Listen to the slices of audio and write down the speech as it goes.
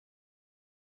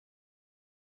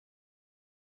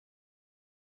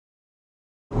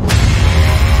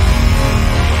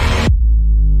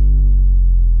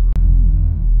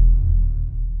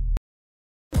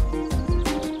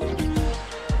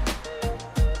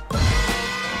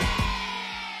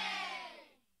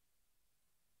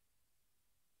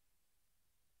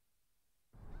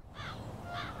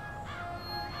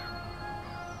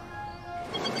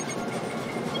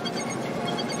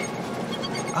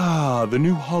the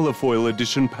new holofoil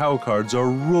edition POW cards are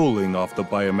rolling off the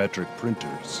biometric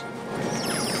printers.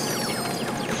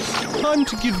 Time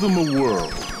to give them a whirl.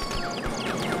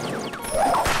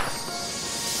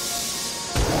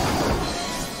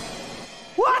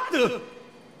 What the?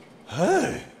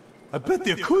 Hey, I bet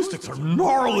the acoustics are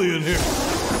gnarly in here.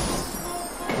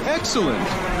 Excellent!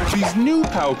 These new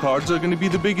POW cards are going to be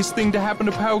the biggest thing to happen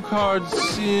to POW cards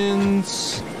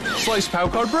since sliced POW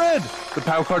card bread. The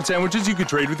POW card sandwiches you could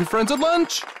trade with your friends at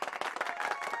lunch.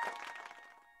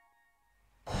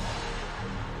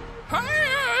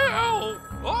 Help!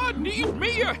 I need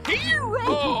me a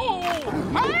hero!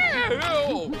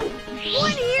 Help!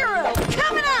 One hero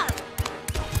coming up!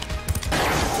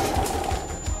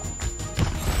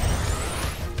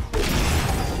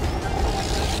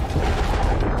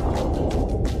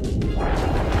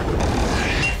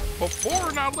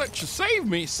 Before I let you save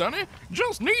me, Sonny,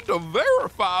 just need to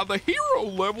verify the hero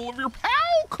level of your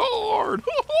POW card.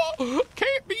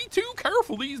 Can't be too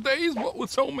careful these days, what with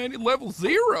so many level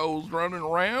zeros running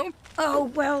around. Oh,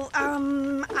 well,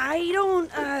 I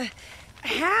don't,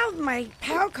 have my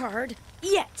POW card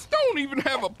yet. Don't even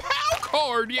have a POW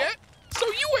card yet. So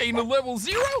you ain't a level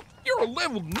 0, you're a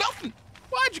level nothing.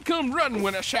 Why'd you come running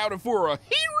when I shouted for a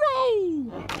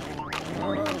hero?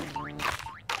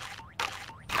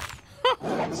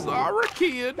 Sorry,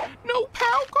 kid. No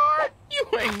POW card? You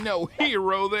ain't no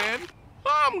hero then.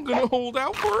 I'm gonna hold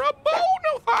out for a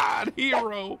bona fide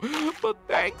hero. But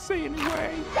thanks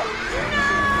anyway.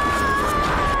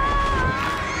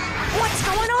 What's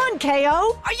going on,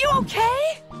 K.O.? Are you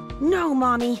okay? No,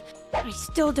 Mommy. I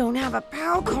still don't have a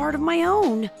POW card of my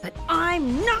own. But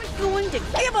I'm not going to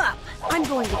give up. I'm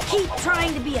going to keep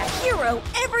trying to be a hero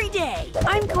every day.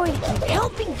 I'm going to keep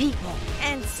helping people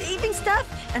and saving stuff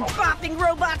and bopping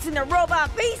robots in their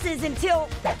robot faces until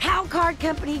the POW card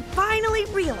company finally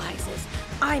realizes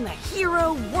I'm a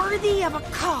hero worthy of a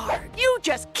card. You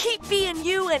just keep being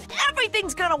you and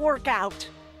everything's gonna work out.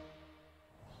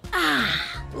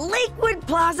 Ah, Lakewood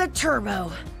Plaza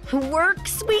Turbo. Work,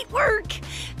 sweet work.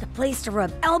 The place to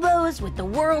rub elbows with the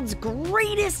world's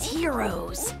greatest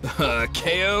heroes.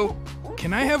 K.O.,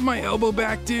 can I have my elbow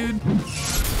back, dude?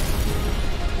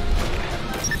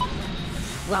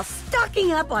 While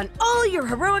stocking up on all your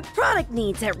heroic product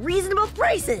needs at reasonable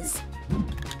prices.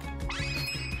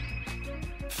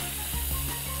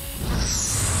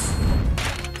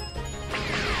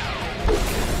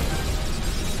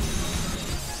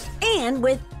 And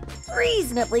with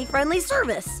reasonably friendly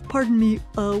service. Pardon me,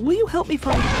 will you help me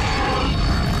find...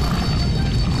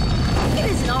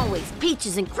 It isn't always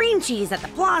peaches and cream cheese at the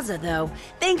plaza, though,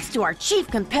 thanks to our chief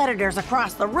competitors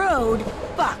across the road,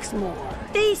 Boxmore.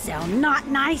 They sell not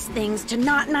nice things to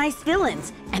not nice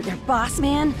villains, and their boss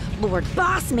man, Lord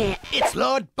Bossman. It's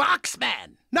Lord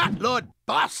Boxman, not Lord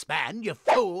Bossman, you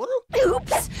fool!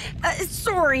 Oops!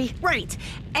 Sorry, right.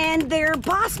 And their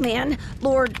boss man,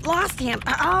 Lord Lostham.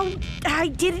 I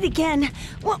did it again.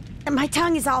 Well, my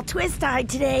tongue is all twist-eyed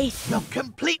today. You're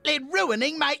completely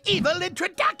ruining my evil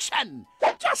introduction!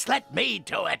 Just let me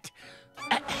do it.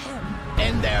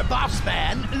 And their boss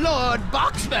man, Lord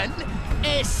Boxman,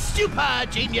 a super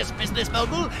genius business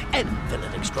mogul and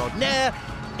villain extraordinaire,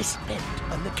 is bent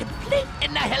on the complete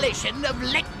annihilation of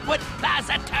Lakewood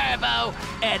Plaza Turbo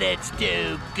and its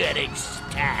do-gooding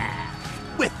staff.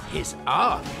 With his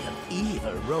army of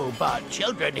evil robot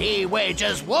children, he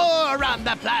wages war on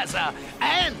the plaza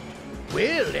and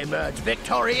will emerge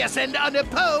victorious and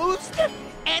unopposed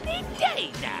any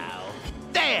day now.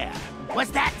 There!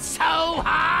 Was that so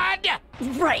hard?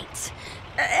 Right.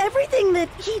 Everything that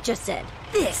he just said.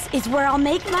 This is where I'll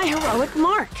make my heroic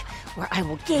mark, where I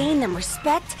will gain the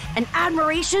respect and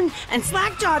admiration and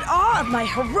slack-jawed awe of my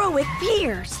heroic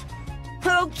peers.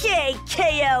 Okay,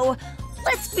 K.O.,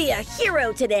 let's be a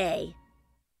hero today.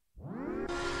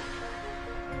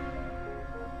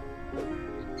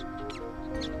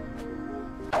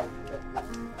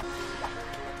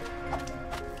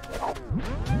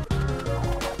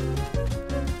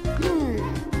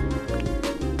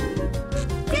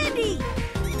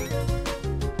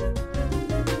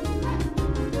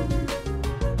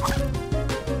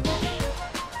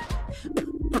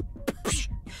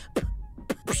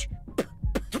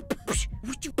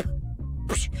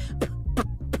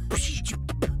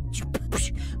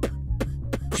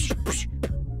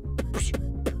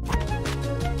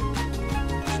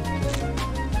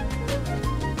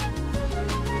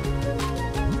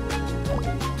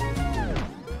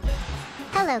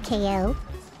 Hello, K.O.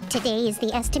 Today is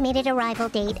the estimated arrival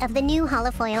date of the new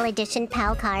holofoil edition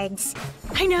POW cards.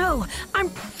 I know! I'm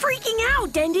freaking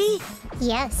out, Dendy!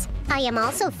 Yes, I am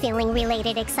also feeling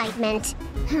related excitement.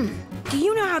 Do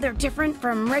you know how they're different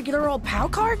from regular old POW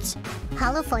cards?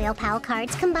 Holofoil POW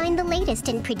cards combine the latest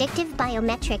in predictive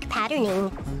biometric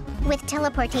patterning with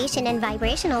teleportation and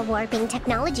vibrational warping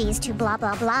technologies to blah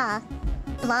blah blah.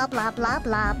 Blah blah blah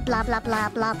blah blah blah blah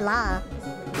blah blah.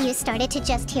 You started to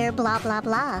just hear blah blah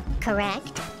blah,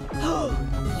 correct?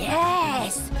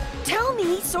 Yes! Tell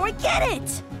me so I get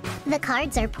it! The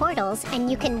cards are portals and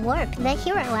you can warp the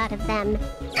hero out of them.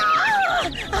 Ah!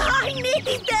 I need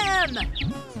them!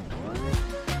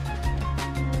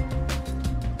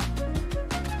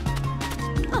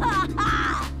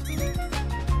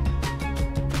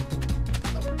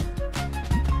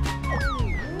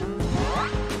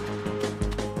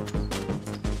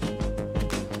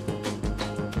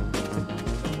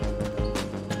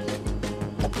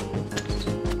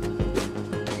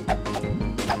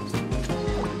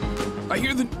 I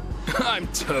hear the... I'm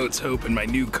totes hoping my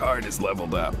new card is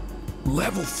leveled up.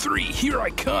 Level 3, here I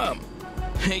come.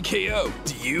 Hey, K.O.,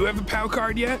 do you have a POW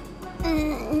card yet?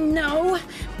 No,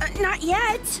 not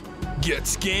yet. Get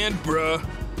scanned, bruh.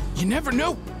 You never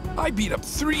know. I beat up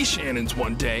 3 Shannons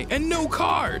one day and no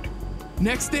card.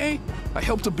 Next day, I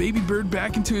helped a baby bird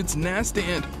back into its nest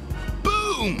and...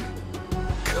 boom!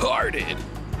 Carded.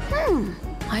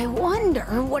 I wonder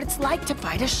what it's like to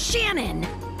fight a Shannon.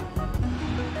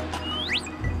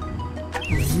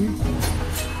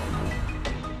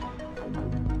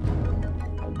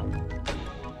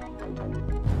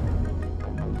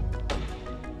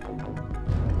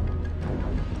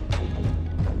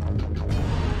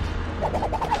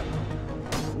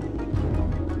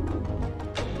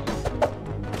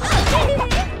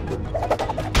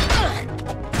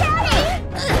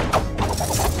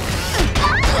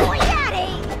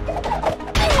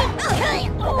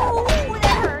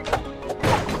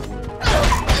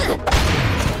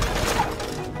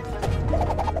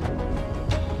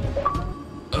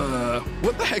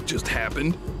 What the heck just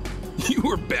happened? You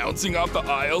were bouncing off the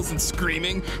aisles and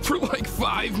screaming for like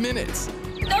 5 minutes.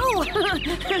 Oh,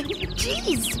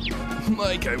 jeez.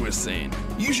 Like I was saying,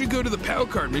 you should go to the POW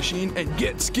card machine and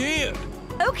get scanned.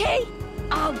 Okay,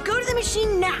 I'll go to the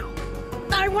machine now.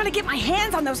 I want to get my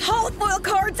hands on those holofoil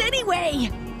cards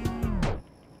anyway.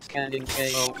 Scanning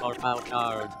K.O. for POW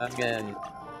card again.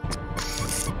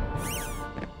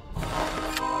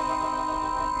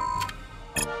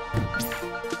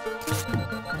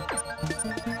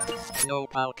 No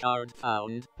POW card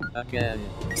found again.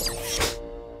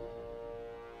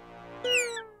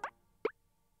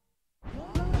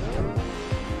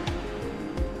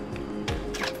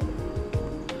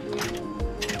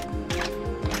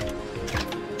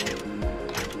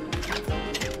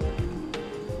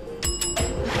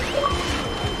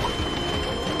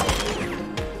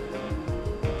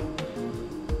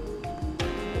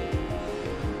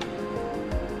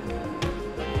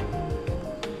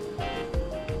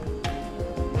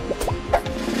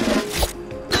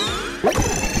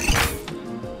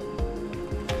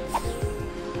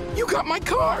 Got my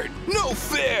card! No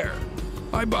fair!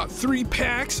 I bought 3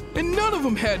 packs and none of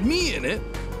them had me in it.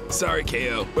 Sorry,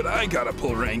 K.O., but I gotta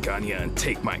pull rank on you and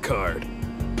take my card.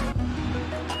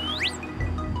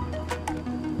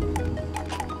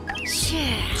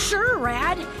 Sure,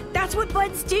 Rad. That's what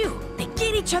buds do. They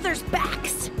get each other's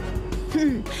backs.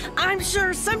 I'm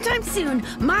sure sometime soon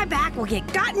my back will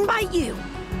get gotten by you.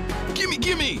 Gimme,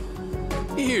 gimme!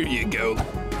 Here you go.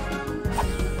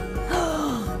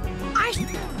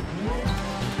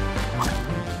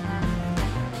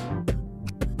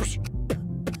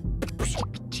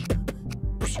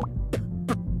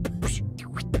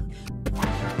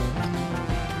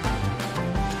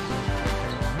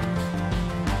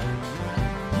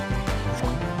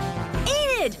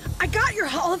 I got your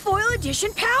Holofoil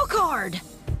Edition POW card!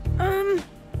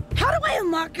 How do I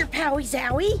unlock your Powie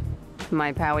Zowie?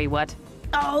 My Powie what?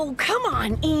 Oh, come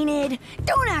on, Enid!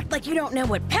 Don't act like you don't know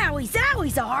what Powie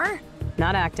Zowies are!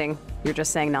 Not acting. You're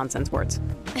just saying nonsense words.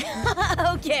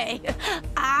 Okay,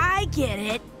 I get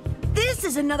it. This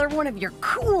is another one of your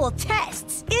cool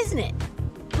tests, isn't it?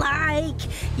 Like,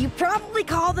 you probably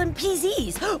call them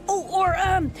PZs, or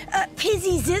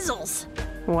Pizzy Zizzles.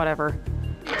 Whatever.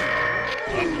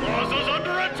 The plaza's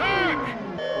under attack!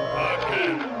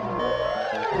 Again.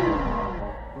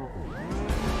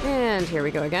 And here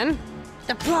we go again.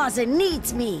 The plaza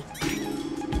needs me.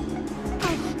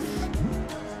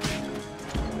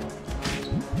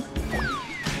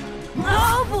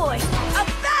 Oh boy, a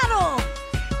battle!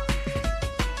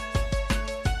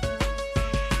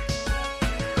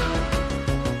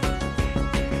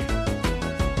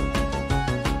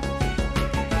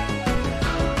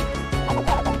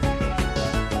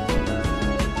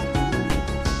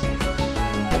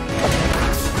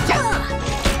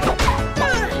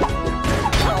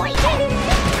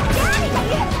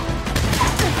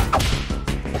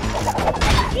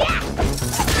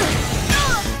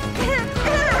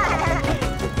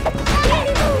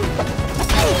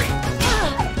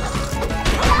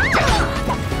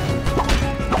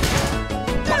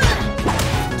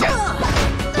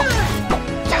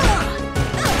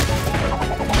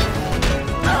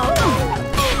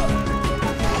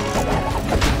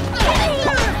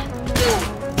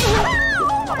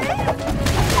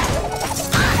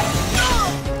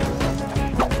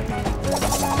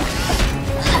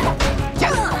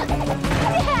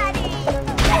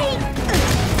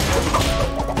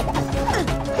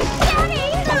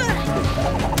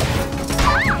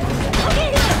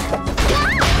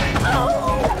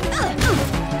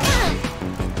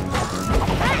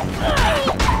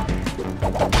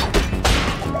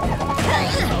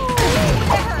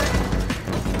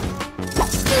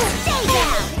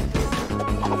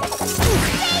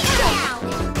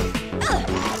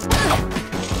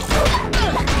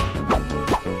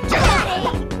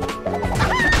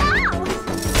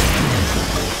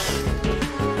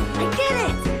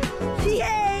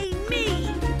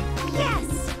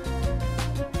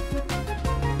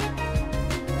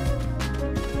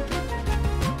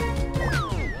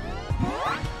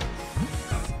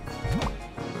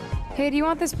 Hey, do you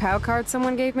want this POW card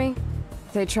someone gave me?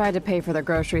 They tried to pay for their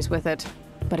groceries with it,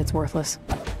 but it's worthless.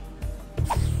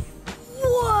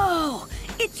 Whoa!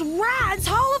 It's Rad's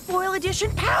Holofoil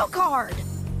Edition POW card!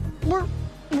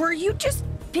 Were you just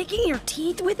picking your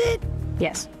teeth with it?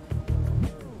 Yes.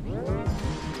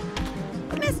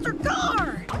 Mr.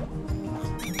 Gar!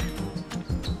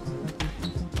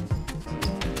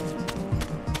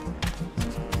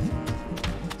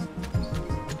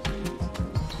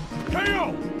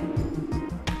 K.O!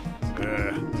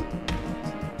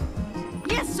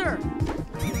 Yes, sir!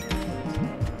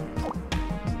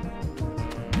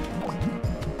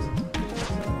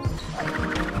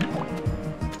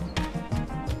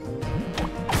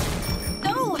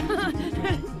 No!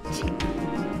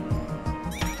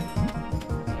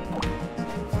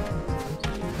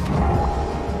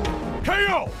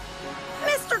 K.O!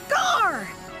 Mr. Gar!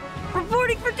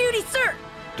 Reporting for duty, sir!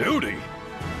 Duty?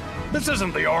 This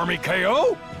isn't the Army,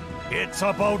 K.O. It's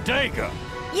a bodega.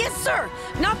 Yes, sir!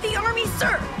 Not the Army,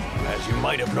 sir! As you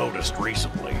might have noticed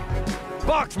recently,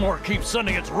 Boxmore keeps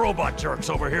sending its robot jerks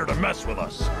over here to mess with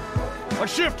us. A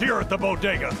shift here at the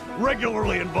bodega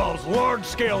regularly involves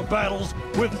large-scale battles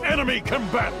with enemy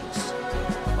combatants.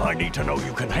 I need to know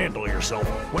you can handle yourself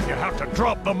when you have to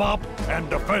drop the mop and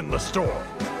defend the store.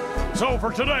 So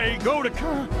for today, go to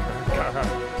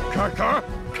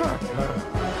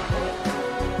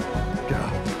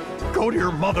go to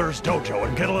your mother's dojo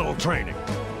and get a little training.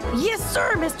 Yes,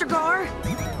 sir, Mr. Gar!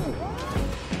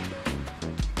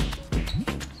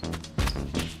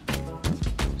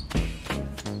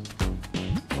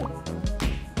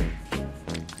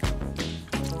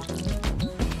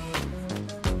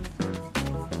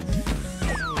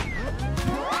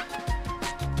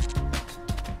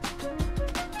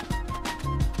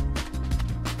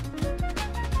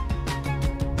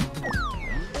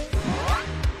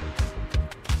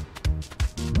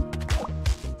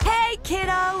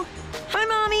 Kiddo! Hi,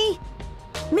 Mommy!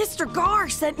 Mr. Gar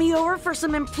sent me over for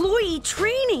some employee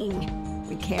training.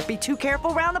 We can't be too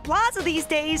careful around the plaza these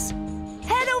days.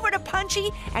 Head over to Punchy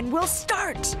and we'll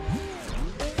start.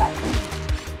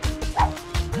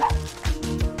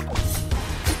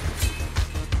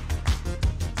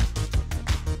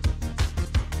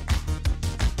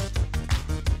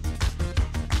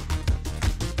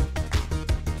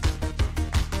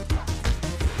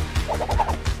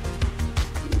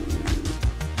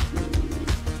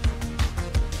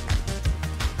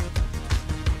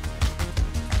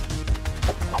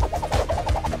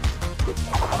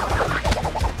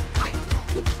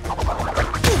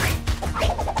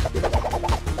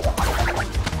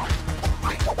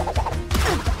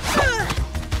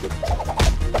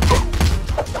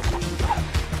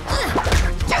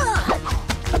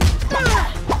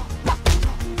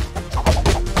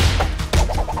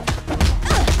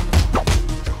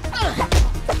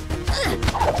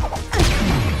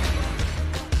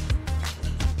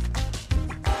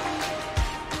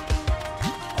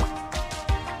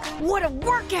 What a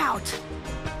workout!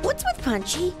 What's with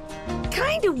Punchy?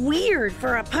 Kinda weird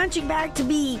for a punching bag to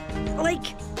be, like,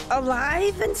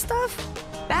 alive and stuff.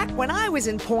 Back when I was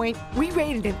in Point, we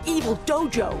raided an evil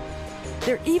dojo.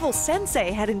 Their evil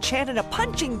sensei had enchanted a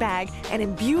punching bag and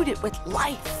imbued it with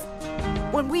life.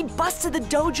 When we busted the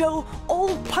dojo,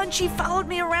 old Punchy followed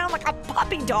me around like a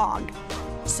puppy dog.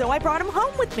 So I brought him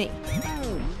home with me.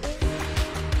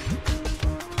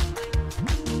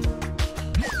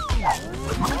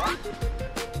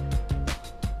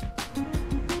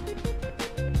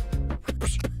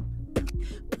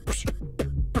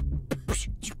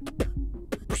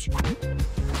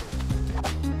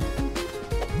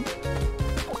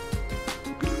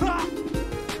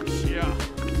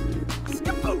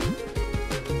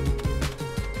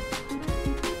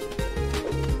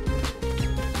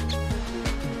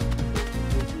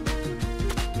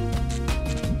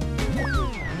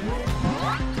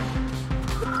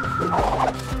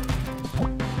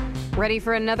 Ready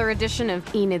for another edition of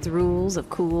Enid's Rules of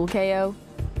Cool, K.O?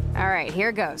 Alright,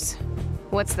 here goes.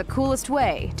 What's the coolest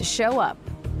way to show up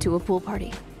to a pool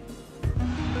party?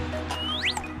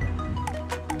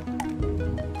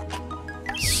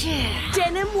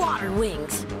 Denim water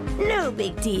wings. No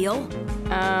big deal.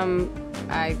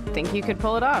 I think you could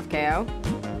pull it off, K.O.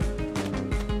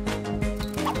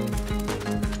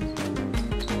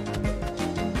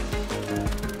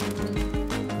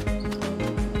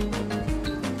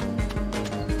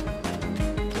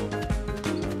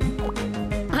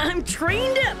 I'm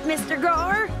trained up, Mr.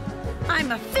 Gar.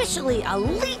 I'm officially a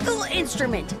legal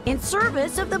instrument in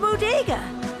service of the bodega.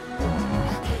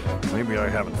 Maybe I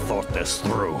haven't thought this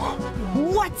through.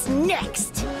 What's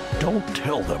next? Don't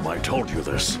tell them I told you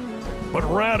this. but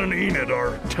Rad and Enid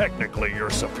are technically your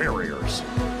superiors.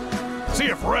 See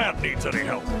if Rad needs any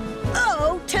help.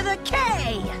 O to the K!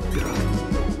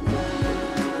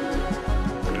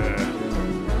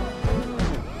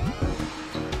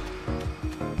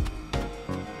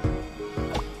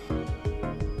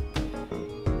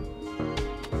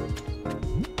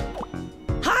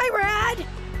 Hi, Rad!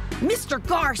 Mr.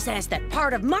 Gar says that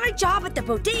part of my job at the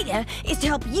bodega is to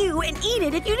help you and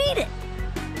Enid if you need it.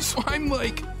 So I'm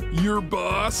like your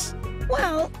boss?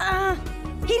 Well,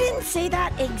 he didn't say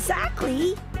that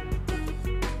exactly.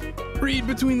 Read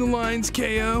between the lines,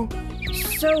 K.O.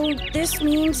 So this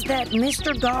means that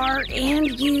Mr. Gar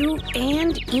and you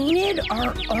and Enid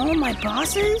are all my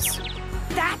bosses?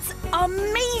 That's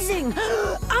amazing!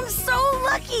 I'm so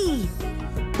lucky!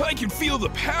 I can feel the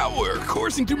power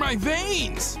coursing through my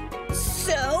veins!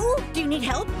 So, do you need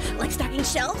help? Like stocking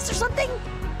shelves or something?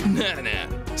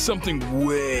 Nah, something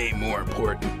way more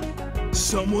important.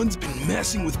 Someone's been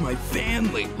messing with my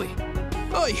van lately.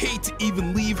 I hate to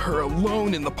even leave her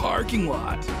alone in the parking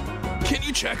lot. Can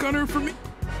you check on her for me?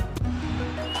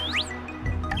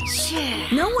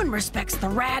 No one respects the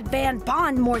Rad Van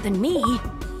Bond more than me.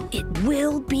 It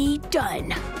will be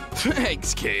done.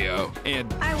 Thanks, K.O.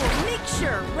 And I will make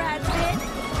sure, Rad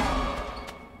Van.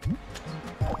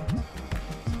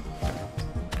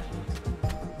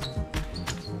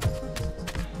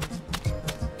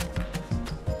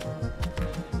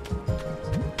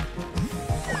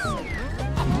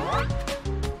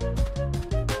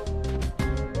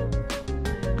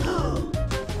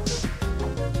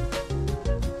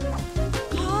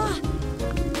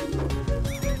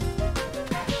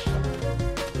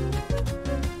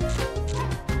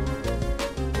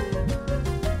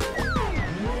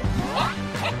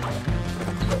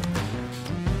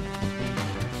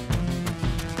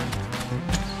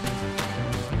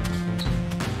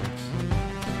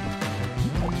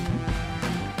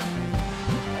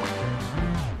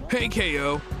 hey,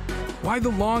 K.O. Why the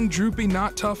long, droopy,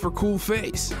 not tough or cool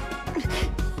face?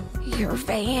 Your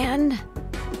van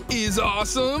is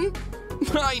awesome.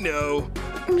 I know.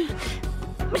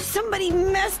 Somebody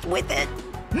messed with it.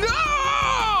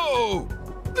 No!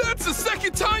 That's the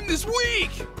second time this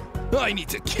week! I need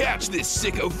to catch this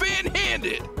sicko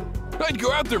van-handed. I'd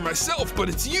go out there myself, but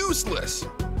it's useless.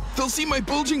 They'll see my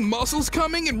bulging muscles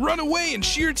coming and run away in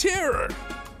sheer terror.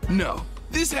 No,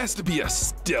 this has to be a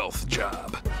stealth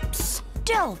job.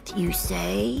 Stealth, you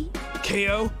say?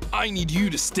 K.O., I need you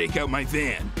to stake out my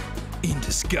van. In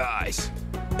disguise.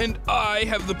 And I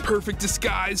have the perfect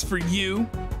disguise for you.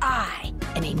 I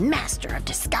am a master of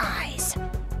disguise.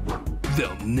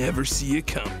 They'll never see it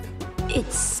coming.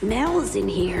 It smells in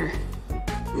here.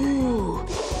 Ooh,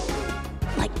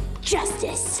 like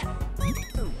justice.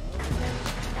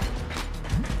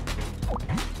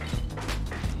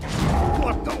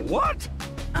 What the what?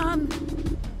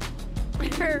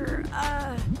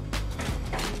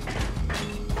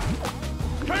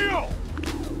 K.O.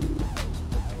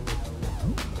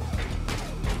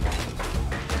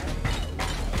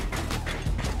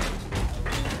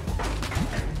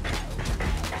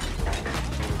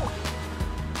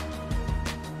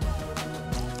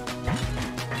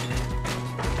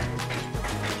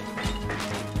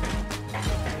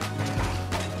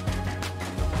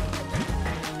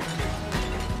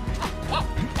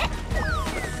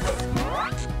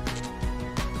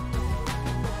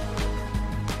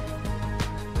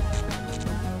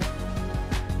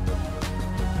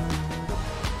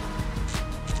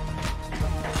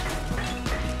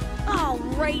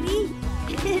 Alrighty.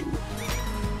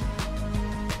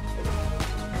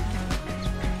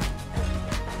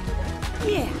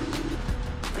 Yeah.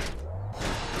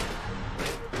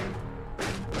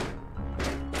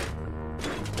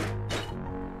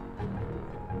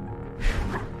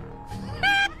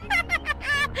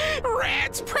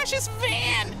 Rad's precious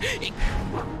van!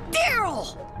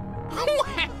 Daryl!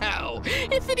 Wow!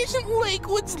 If it isn't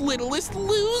Lakewood's littlest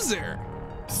loser!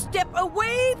 Step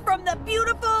away from the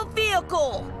beautiful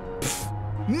vehicle!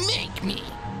 Make me!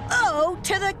 O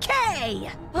to the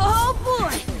K! Oh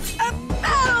boy! A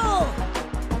battle!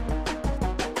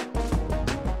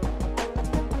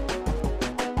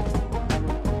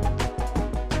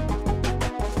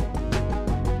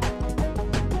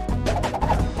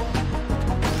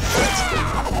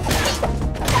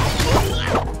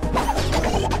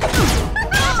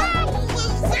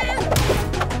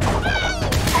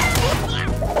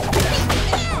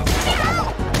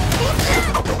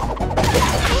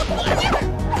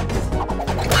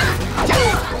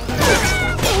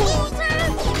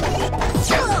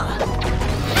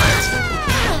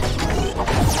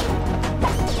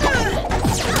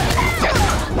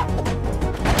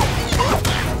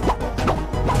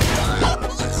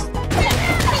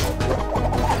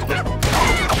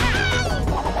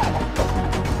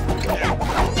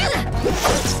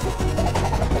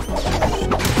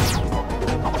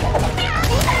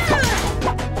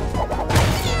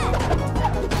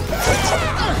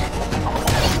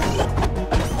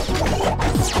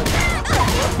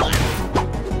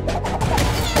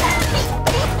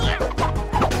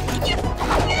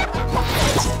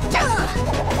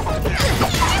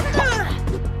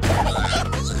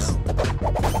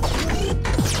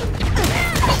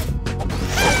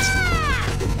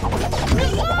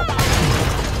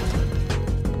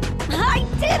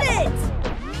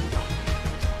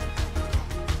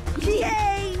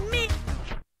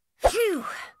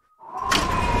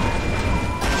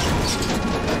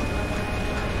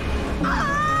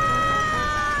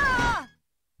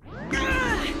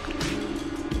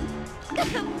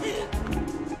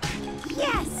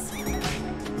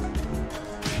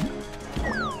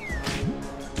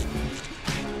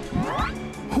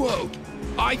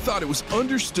 I thought it was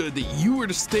understood that you were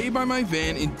to stay by my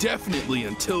van indefinitely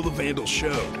until the vandal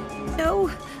showed. No,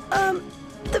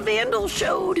 the vandal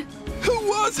showed. Who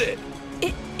was it?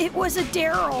 It was a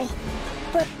Daryl,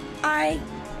 but I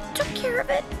took care of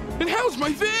it. And how's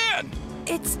my van?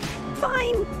 It's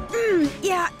fine.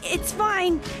 Yeah, it's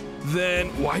fine. Then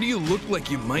why do you look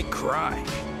like you might cry?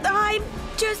 I'm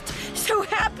just so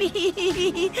happy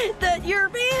that your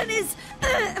van is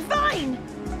fine.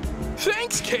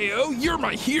 Thanks, K.O. You're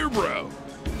my hero.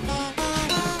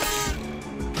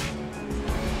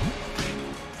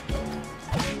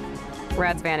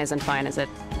 Rad's van isn't fine, is it?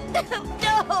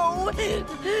 No!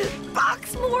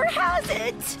 Boxmore has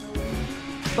it!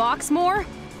 Boxmore?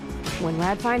 When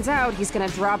Rad finds out, he's gonna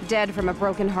drop dead from a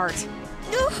broken heart.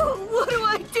 What do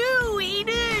I do,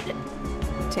 Enid?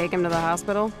 Take him to the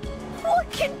hospital?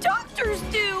 What can doctors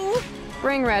do?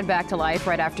 Bring Rad back to life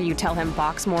right after you tell him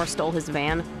Boxmore stole his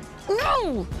van.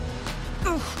 No!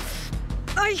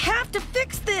 I have to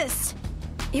fix this!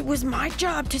 It was my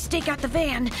job to stake out the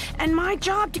van, and my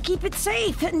job to keep it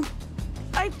safe, and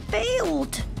I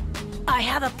failed. I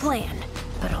have a plan,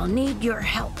 but I'll need your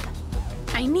help.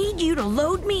 I need you to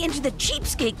load me into the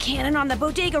cheapskate cannon on the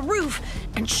bodega roof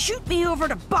and shoot me over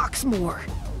to Boxmore.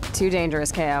 Too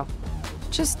dangerous, K.O.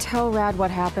 Just tell Rad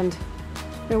what happened.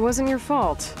 It wasn't your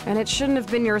fault, and it shouldn't have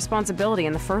been your responsibility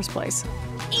in the first place.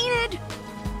 Enid!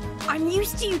 I'm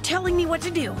used to you telling me what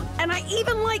to do, and I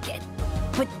even like it.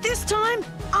 But this time,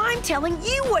 I'm telling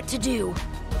you what to do.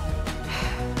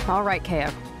 All right, K.O.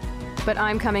 But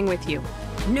I'm coming with you.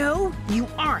 No, you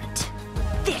aren't.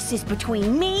 This is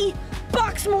between me,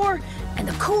 Boxmore, and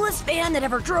the coolest van that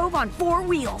ever drove on 4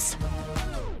 wheels.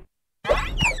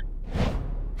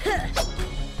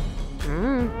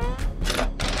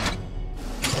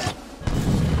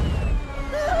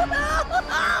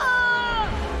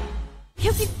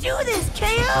 You can do this,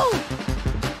 K.O.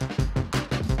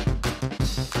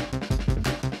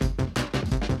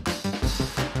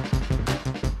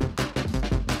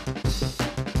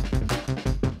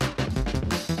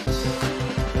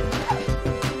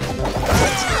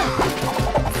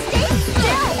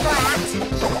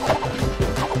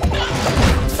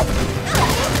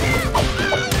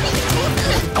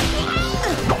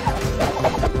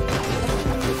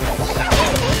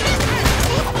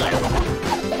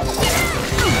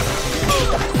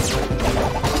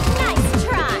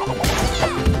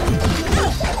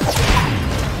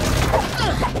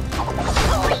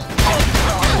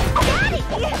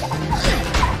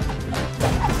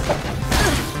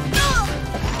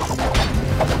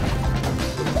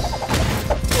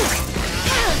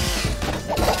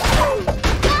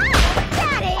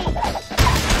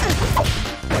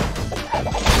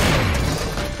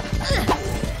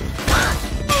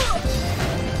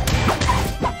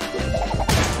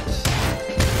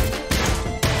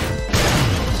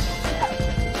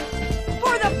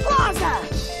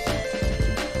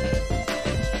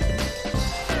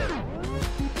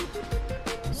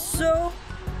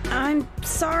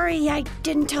 I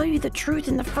didn't tell you the truth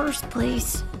in the first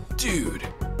place. Dude,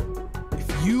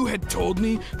 if you had told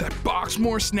me that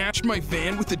Boxmore snatched my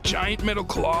van with a giant metal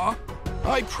claw,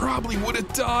 I probably would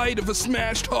have died of a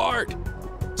smashed heart.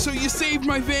 So you saved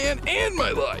my van and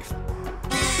my life.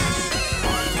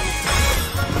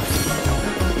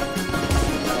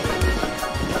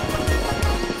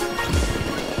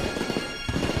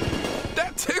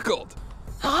 That tickled.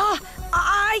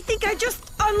 I think I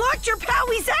just unlocked your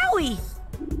Powie Zowie.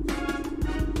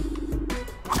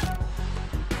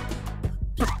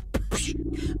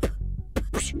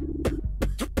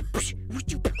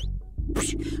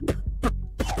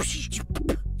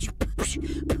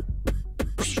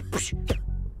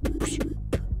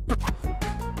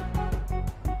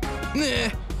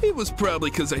 Nah, it was probably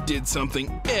because I did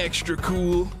something extra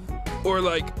cool. Or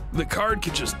like, the card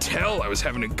could just tell I was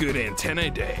having a good antenna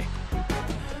day.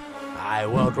 I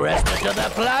won't rest until the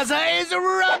plaza is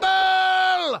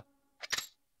rubble!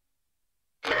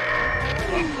 The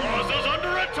plaza's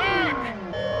under attack!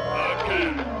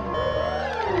 Again.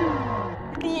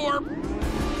 Blorp.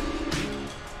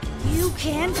 You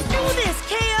can do this,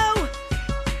 K.O.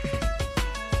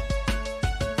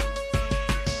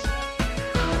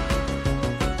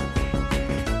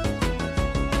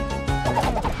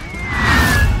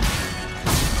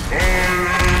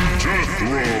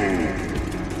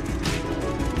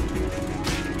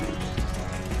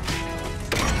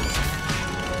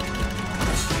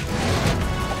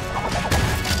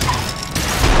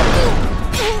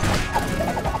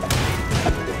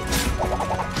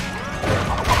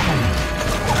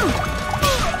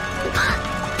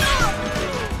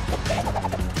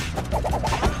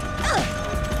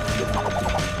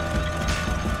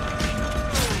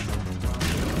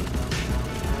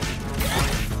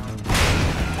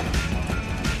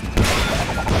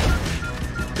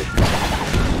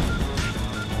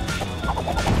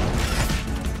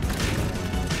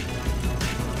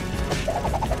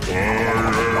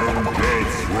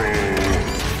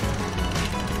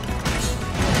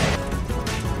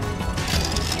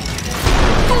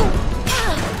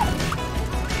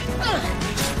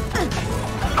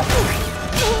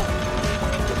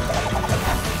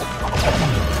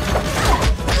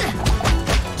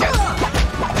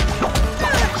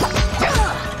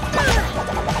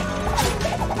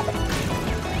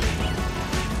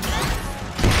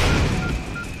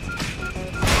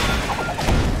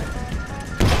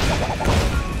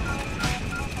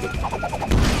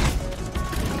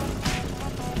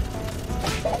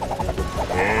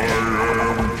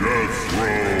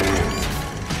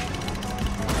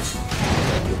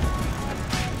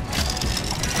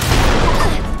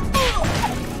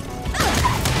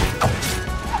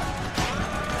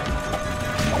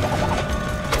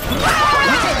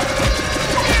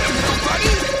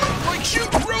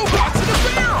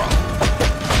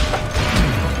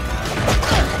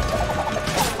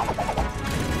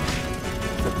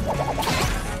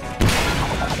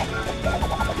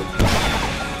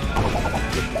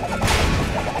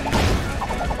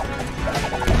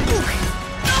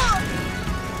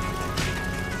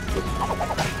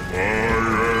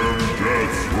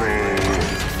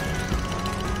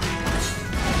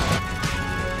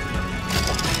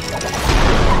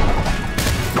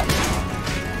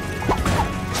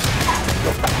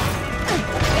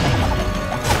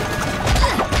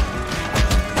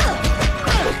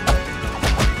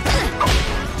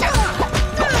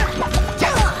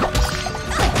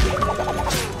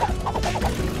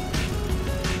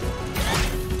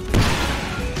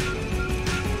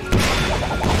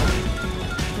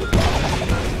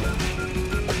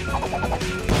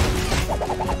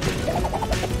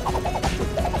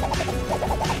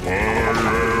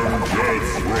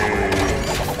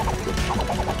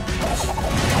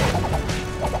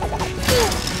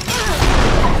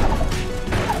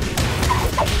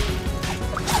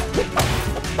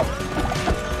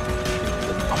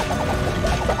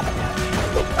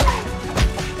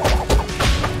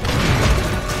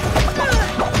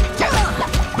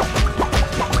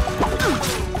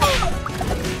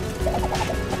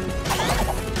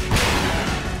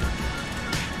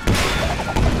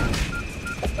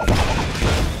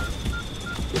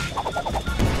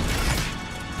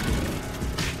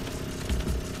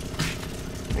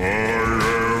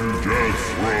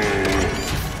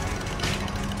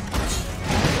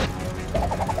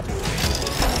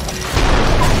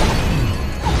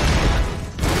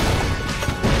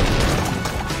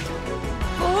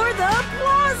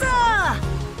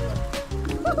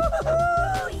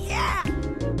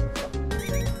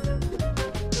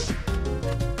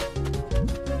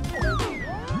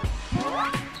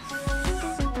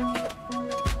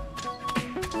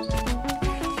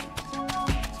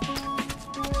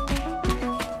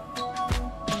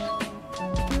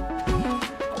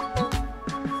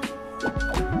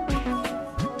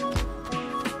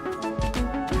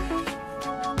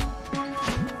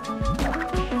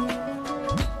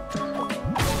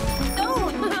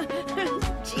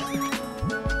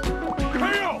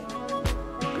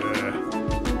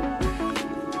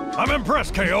 I'm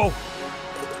impressed, K.O.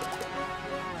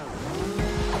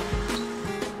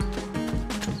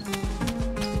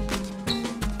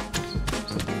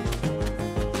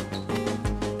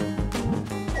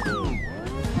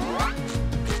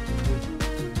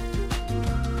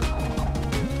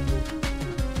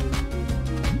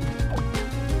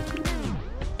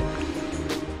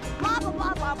 Blah, blah,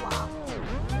 blah, blah, blah.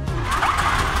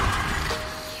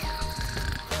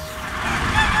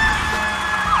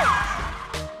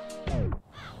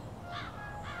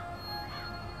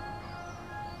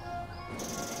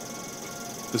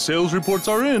 The sales reports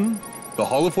are in. The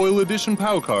Holofoil Edition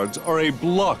POW cards are a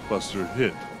blockbuster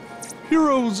hit.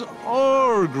 Heroes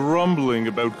are grumbling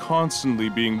about constantly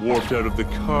being warped out of the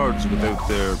cards without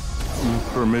their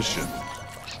permission.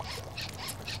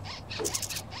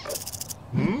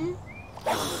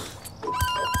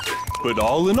 But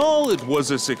all in all, it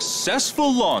was a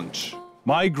successful launch.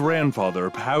 My grandfather,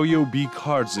 Powyo B.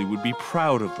 Cardsley, would be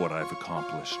proud of what I've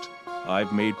accomplished.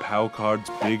 I've made POW cards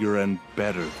bigger and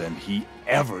better than he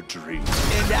ever dreamed.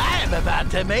 And I'm about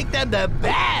to make them the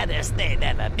baddest they've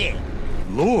ever been.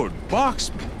 Lord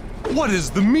Boxman, what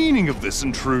is the meaning of this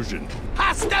intrusion?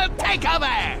 Hostile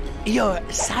takeover! Your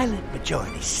silent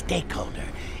majority stakeholder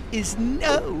is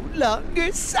no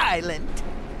longer silent.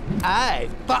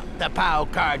 I've bought the POW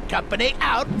Card Company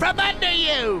out from under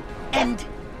you! And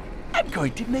I'm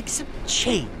going to make some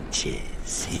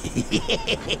changes.